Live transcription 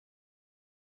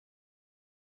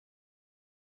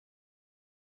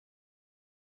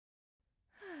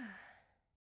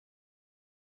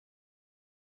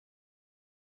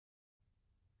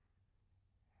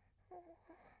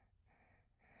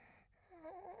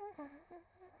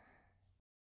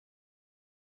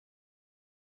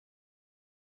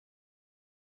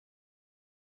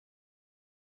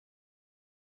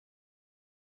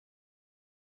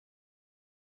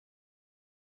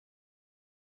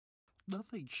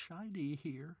Nothing shiny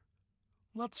here.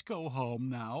 Let's go home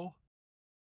now.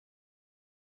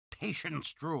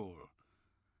 Patience, Drool.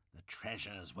 The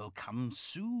treasures will come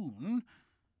soon.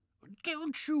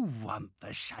 Don't you want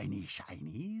the shiny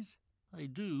shinies? I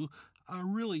do. I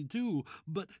really do.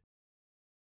 But...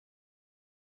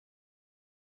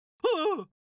 Ah!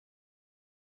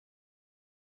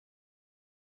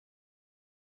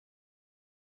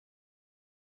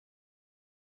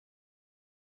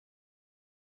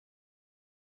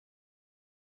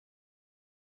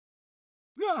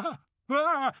 Ah!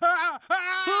 Ah! Ah! Ah!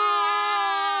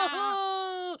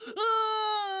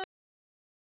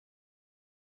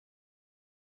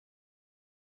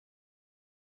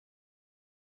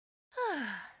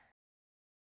 Ah!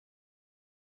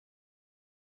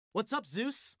 What's up,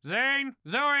 Zeus? Zane!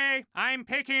 Zoe! I'm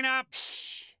picking up...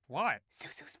 Shh! What?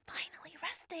 Susu's finally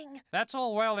resting. That's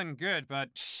all well and good, but...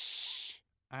 Shh!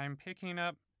 I'm picking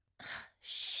up...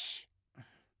 Shh!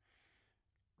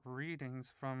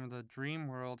 readings from the dream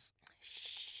worlds.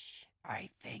 Shh! I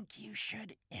think you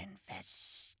should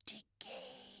investigate.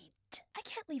 I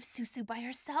can't leave Susu by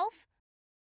herself.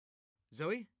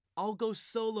 Zoe, I'll go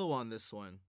solo on this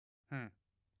one.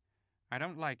 I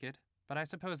don't like it, but I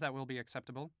suppose that will be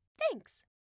acceptable. Thanks.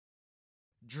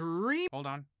 Dream Hold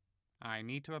on. I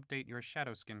need to update your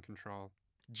shadow skin control.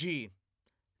 G.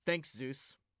 Thanks,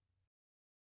 Zeus.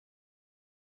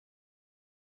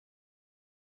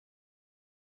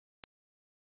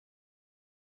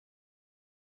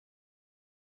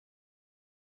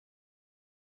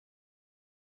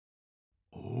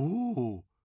 Oh!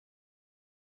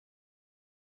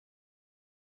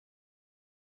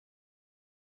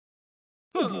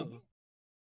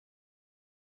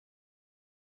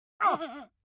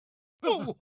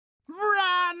 Oh!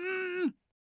 Run!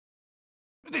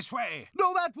 This way!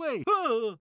 No, that way!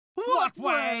 What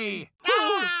way?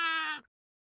 Ah!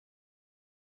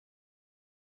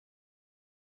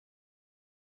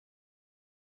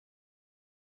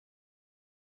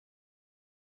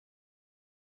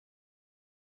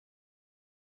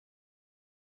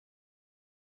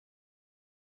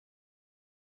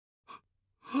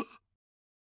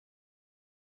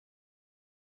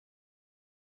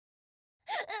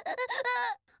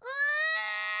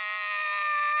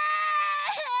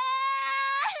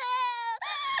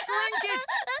 Drink it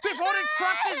before it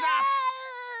crushes us!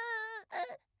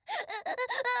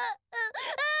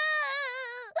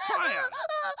 Fire!